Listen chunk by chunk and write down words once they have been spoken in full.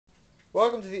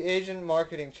Welcome to the Asian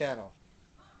Marketing Channel.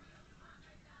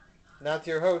 Now to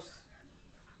your hosts.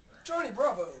 Johnny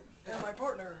Bravo and my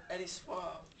partner. Eddie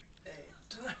Suave. Hey.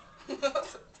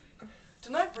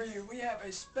 Tonight for you, we have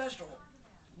a special,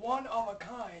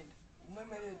 one-of-a-kind,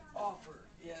 limited offer.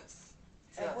 Yes.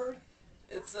 Edward,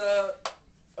 It's a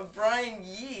Brian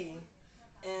Yee,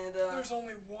 and there's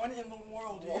only one in the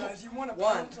world, you guys. You want to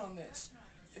One. pounce on this.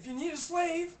 If you need a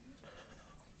slave,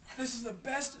 this is the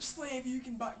best slave you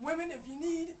can buy. Women, if you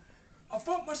need a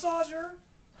foot massager,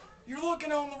 you're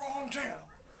looking on the wrong channel.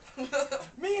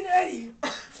 Me and Eddie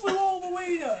flew all the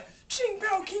way to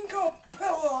Qingdao Kinko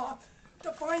Pella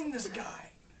to find this guy.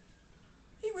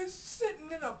 He was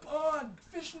sitting in a pond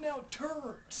fishing out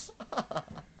turds.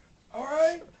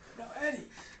 Alright? Now Eddie,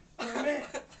 you're a man.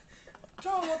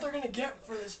 Tell them what they're going to get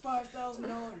for this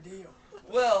 $5,000 deal.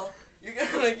 well, you're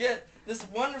gonna get this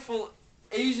wonderful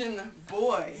Asian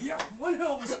boy. Yeah, one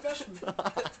hell of a specimen.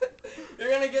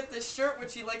 You're gonna get this shirt,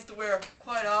 which he likes to wear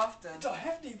quite often. It's a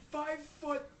hefty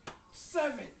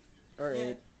 5'7", Or Yeah.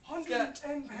 8. It's got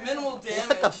 110 pounds. minimal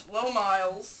damage, low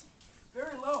miles.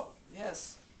 Very low.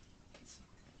 Yes.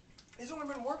 He's only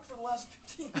been working for the last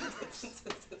 15 years.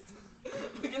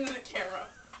 Look into the camera.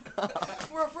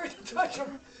 We're afraid to touch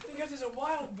him because he's a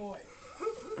wild boy.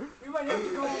 We might have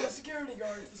to call in a security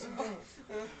guard for some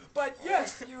things. But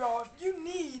yes, if you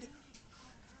need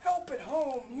help at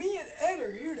home, me and Ed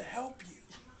are here to help you.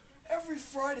 Every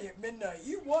Friday at midnight,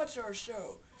 you watch our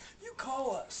show, you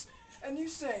call us, and you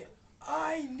say,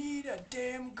 I need a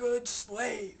damn good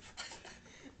slave.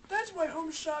 That's why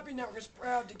Home Shopping Network is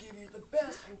proud to give you the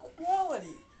best in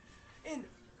quality. And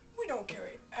we don't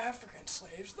carry African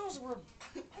slaves. Those were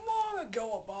long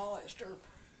ago abolished, or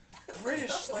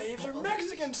British slaves, or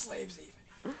Mexican slaves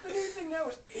even. The new thing now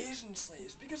is Asian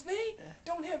slaves, because they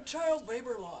don't have child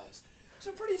labor laws.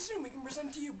 So pretty soon we can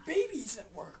present to you babies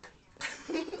at work.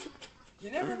 You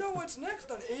never know what's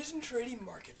next on Asian Trading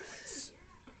Marketplace.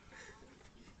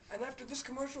 And after this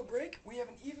commercial break, we have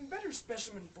an even better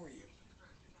specimen for you.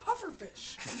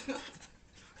 Pufferfish.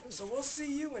 So we'll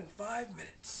see you in 5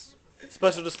 minutes.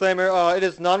 Special disclaimer, it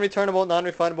is non-returnable,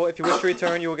 non-refundable. If you wish to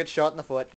return, you will get shot in the foot.